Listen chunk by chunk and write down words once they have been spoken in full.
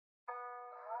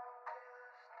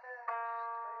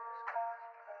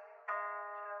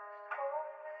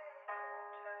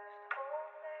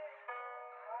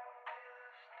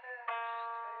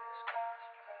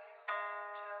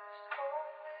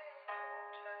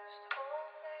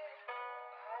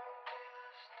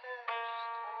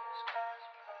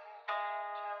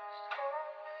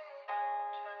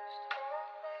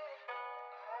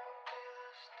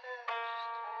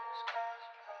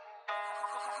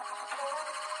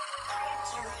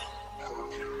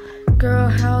Girl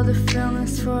held her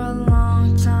feelings for a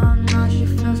long time. Now she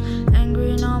feels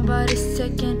angry, nobody's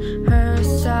taking her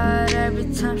side.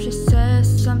 Every time she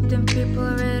says something, people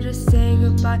are ready to say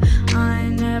goodbye. I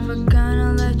ain't never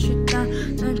gonna let you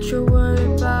down, don't you worry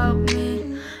about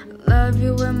me. Love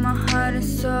you with my heart and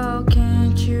soul,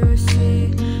 can't you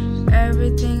see?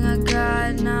 Everything I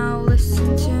got, now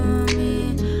listen to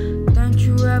me. Don't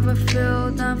you ever feel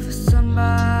down for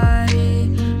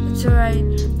somebody? It's alright,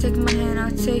 take my hand,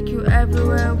 I'll take you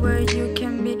everywhere where you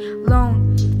can be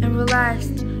alone and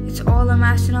relaxed. It's all I'm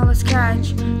asking, all let's catch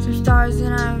some stars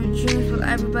in our dreams while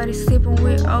everybody's sleeping.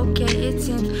 We're okay, it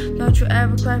seems. Don't you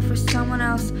ever cry for someone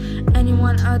else,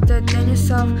 anyone other than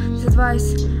yourself. This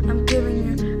advice I'm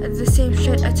giving you, it's the same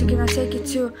shit I took and I take it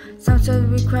too. Sometimes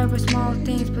we cry for small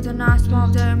things, but they're not small,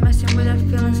 they're messing with our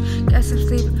feelings. Get some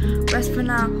sleep, rest for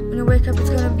now. When you wake up, it's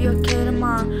gonna be okay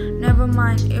tomorrow. Never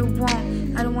mind, it won't.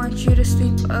 I don't want you to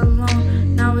sleep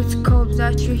alone. Now it's cold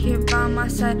without you here by my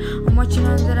side. I want you to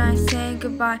know that I ain't saying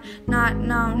goodbye. Not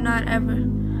now, not ever,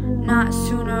 not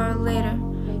sooner or later.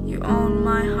 You own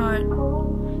my heart,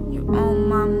 you own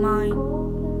my mind.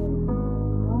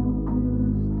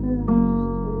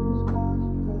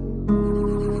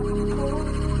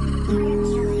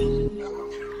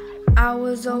 I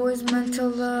was always meant to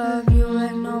love you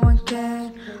and no one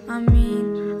can. I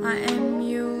mean, I am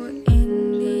you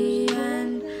in the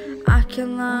end. I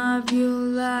can love you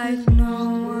like no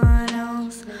one.